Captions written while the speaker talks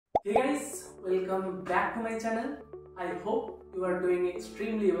Hey guys, welcome back to my channel. I hope you are doing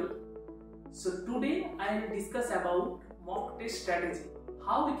extremely well. So today I will discuss about mock test strategy.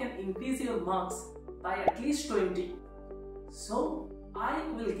 How we can increase your marks by at least 20. So I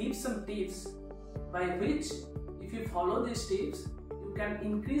will give some tips by which if you follow these tips you can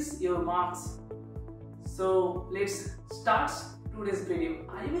increase your marks. So let's start today's video.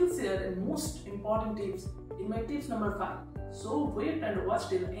 I will share the most important tips in my tips number 5. So wait and watch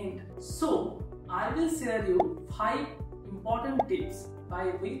till the end. So I will share you 5 important tips by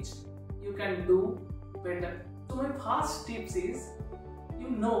which you can do better. So my first tips is,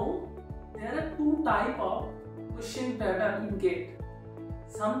 there are 2 types of question pattern in GATE.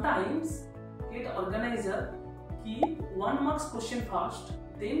 Sometimes GATE organizer keep 1 marks question first,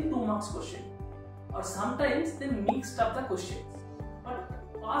 then 2 marks question, or sometimes they mixed up the questions.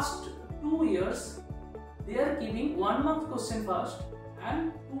 But past 2 years they are giving 1 mark question first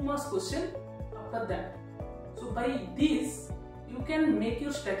and 2 marks question after that. So by this you can make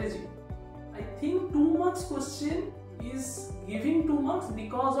your strategy. I think 2 marks question is giving 2 marks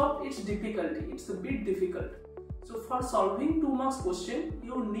because of its difficulty. It's a bit difficult. So for solving 2 marks question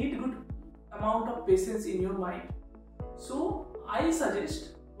you need good amount of patience in your mind. So I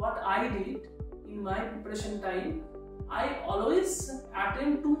suggest what I did in my preparation time. I always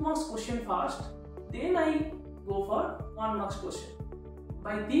attempt 2 marks question first, then I go for 1 marks question.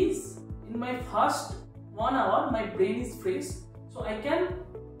 By this, in my first 1 hour, my brain is fresh, so I can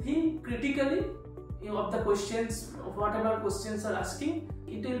think critically of the questions, of whatever questions are asking.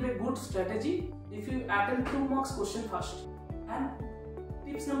 It will be a good strategy if you attempt 2 marks question first. And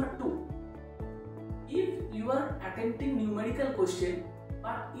tips number 2, if you are attempting numerical question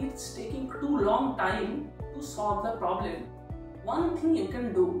but it's taking too long time to solve the problem, one thing you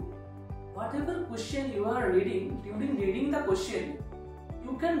can do, whatever question you are reading, during reading the question,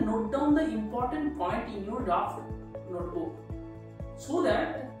 you can note down the important point in your draft notebook, so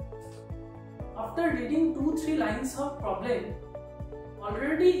that after reading 2-3 lines of problem,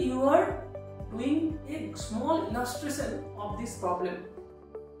 already you are doing a small illustration of this problem.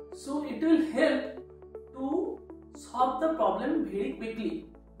 So it will help to solve the problem very quickly.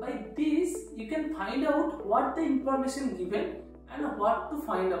 By this you can find out what the information given and what to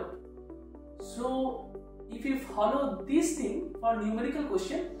find out. So if you follow this thing for numerical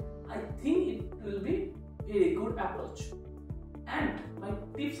question, I think it will be very good approach. And my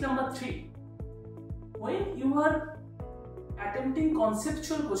tips number 3, when you are attempting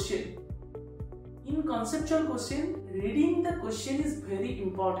conceptual question, in conceptual question reading the question is very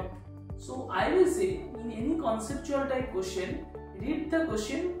important. So I will say, in any conceptual type question, read the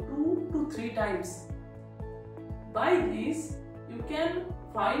question 2 to 3 times. By this you can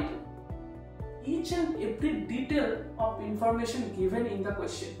find each and every detail of information given in the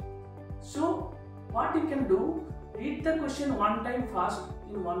question. So what you can do, read the question 1 time fast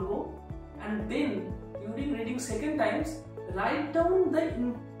in one go, and then during reading 2nd times, write down the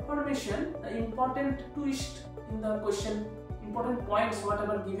information, the important twist in the question, important points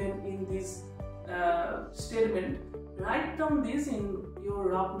whatever given in this statement. Write down this in your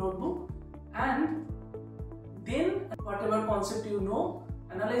rough notebook, and then whatever concept you know,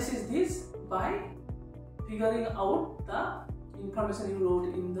 analyze this by figuring out the information you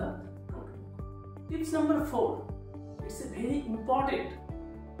wrote in the notebook. Tips number 4, it's a very important.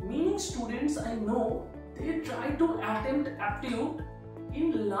 Many students I know, they try to attempt aptitude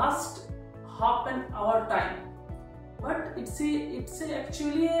in last half an hour time, but it's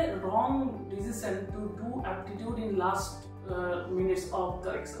actually a wrong decision to do aptitude in last minutes of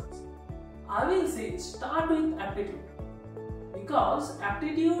the exams. I will say start with aptitude, because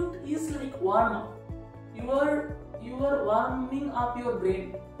aptitude is like warm up. You are warming up your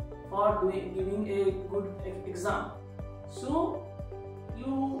brain for giving a good exam. So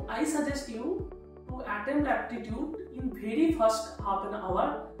I suggest you to attempt aptitude in very first half an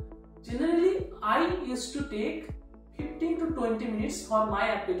hour. Generally I used to take 15 to 20 minutes for my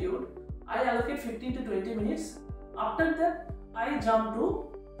aptitude. I allocate 15 to 20 minutes. After that I jump to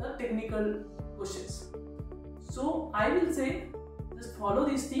the technical questions. So I will say, just follow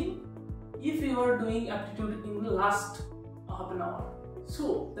this thing if you are doing aptitude in the last half an hour.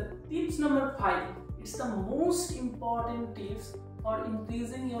 So the tips number 5, it's the most important tips for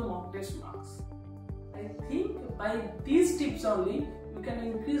increasing your mock test marks. I think by these tips only you can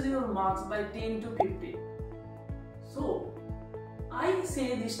increase your marks by 10 to 15. So I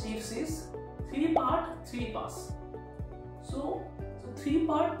say these tips is 3 part, 3 pass. So 3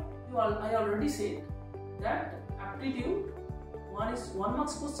 part, I already said that aptitude, one is 1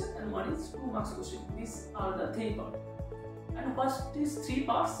 marks question and one is 2 marks question. These are the 3 parts. And what is 3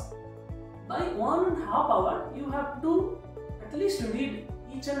 parts? By 1.5 hour, you have to at least read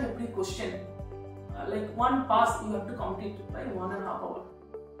each and every question. Like 1 pass you have to complete by 1.5 hour.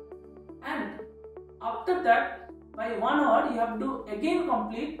 And after that, by 1 hour, you have to again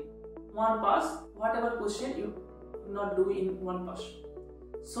complete 1 pass, whatever question you not do in 1 pass.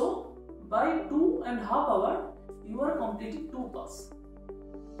 So by 2.5 hour, you are completing 2 pass.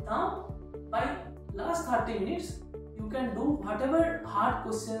 Now by last 30 minutes, you can do whatever hard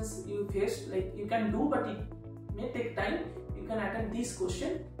questions you face, like you can do, but it may take time. You can attempt this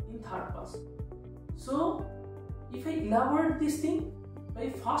question in 3rd pass. So if I elaborate this thing, by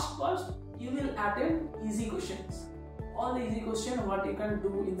first pass you will attempt easy questions. All the easy question what you can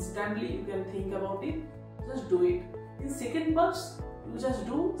do instantly, you can think about it, just do it. In 2nd pass, you just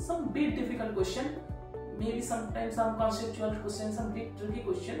do some bit difficult question, maybe sometimes some conceptual question, some bit tricky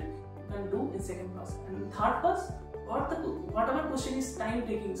question you can do in 2nd pass. And in 3rd pass, whatever question is time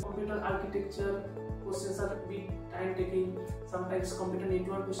taking, computer architecture questions are a bit time taking, sometimes computer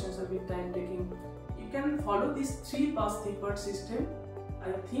network questions are a bit time taking. You can follow this 3 pass 3 part system.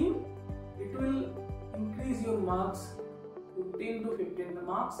 I think it will increase your marks to 10 to 15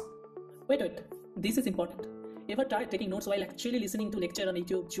 marks. Wait, this is important. Ever tried taking notes while actually listening to lecture on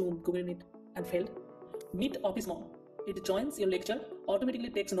YouTube, Zoom, Google Meet and failed? Meet OfficeMoM. It joins your lecture, automatically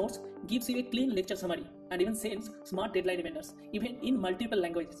takes notes, gives you a clean lecture summary, and even sends smart deadline reminders, even in multiple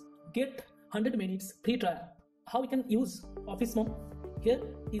languages. Get 100 minutes free trial. How we can use OfficeMoM? Here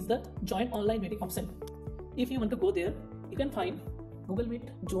is the join online meeting option. If you want to go there, you can find Google Meet,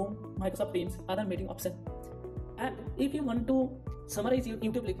 Zoom, Microsoft Teams, other meeting option. And if you want to summarize your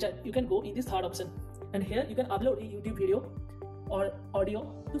YouTube lecture, you can go in this 3rd option. And here you can upload a YouTube video or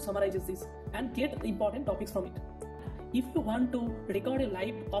audio to summarize this and get important topics from it. If you want to record a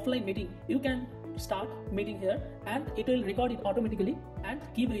live offline meeting, you can start meeting here and it will record it automatically and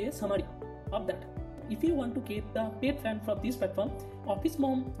give you a summary of that. If you want to get the paid plan from this platform,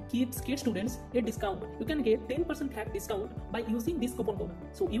 OfficeMoM gives GATE students a discount. You can get 10% flat discount by using this coupon code.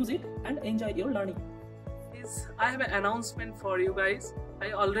 So use it and enjoy your learning. I have an announcement for you guys.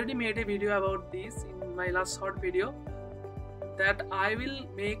 I already made a video about this in my last short video, that I will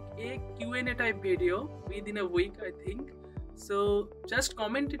make a Q&A type video within a week, I think. So just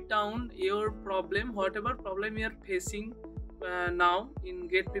comment it down, your problem, whatever problem you are facing now in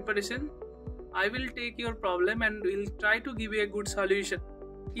GATE preparation. I will take your problem and will try to give you a good solution.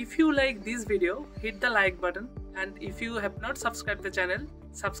 If you like this video, hit the like button, and if you have not subscribed the channel,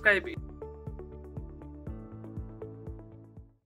 subscribe it.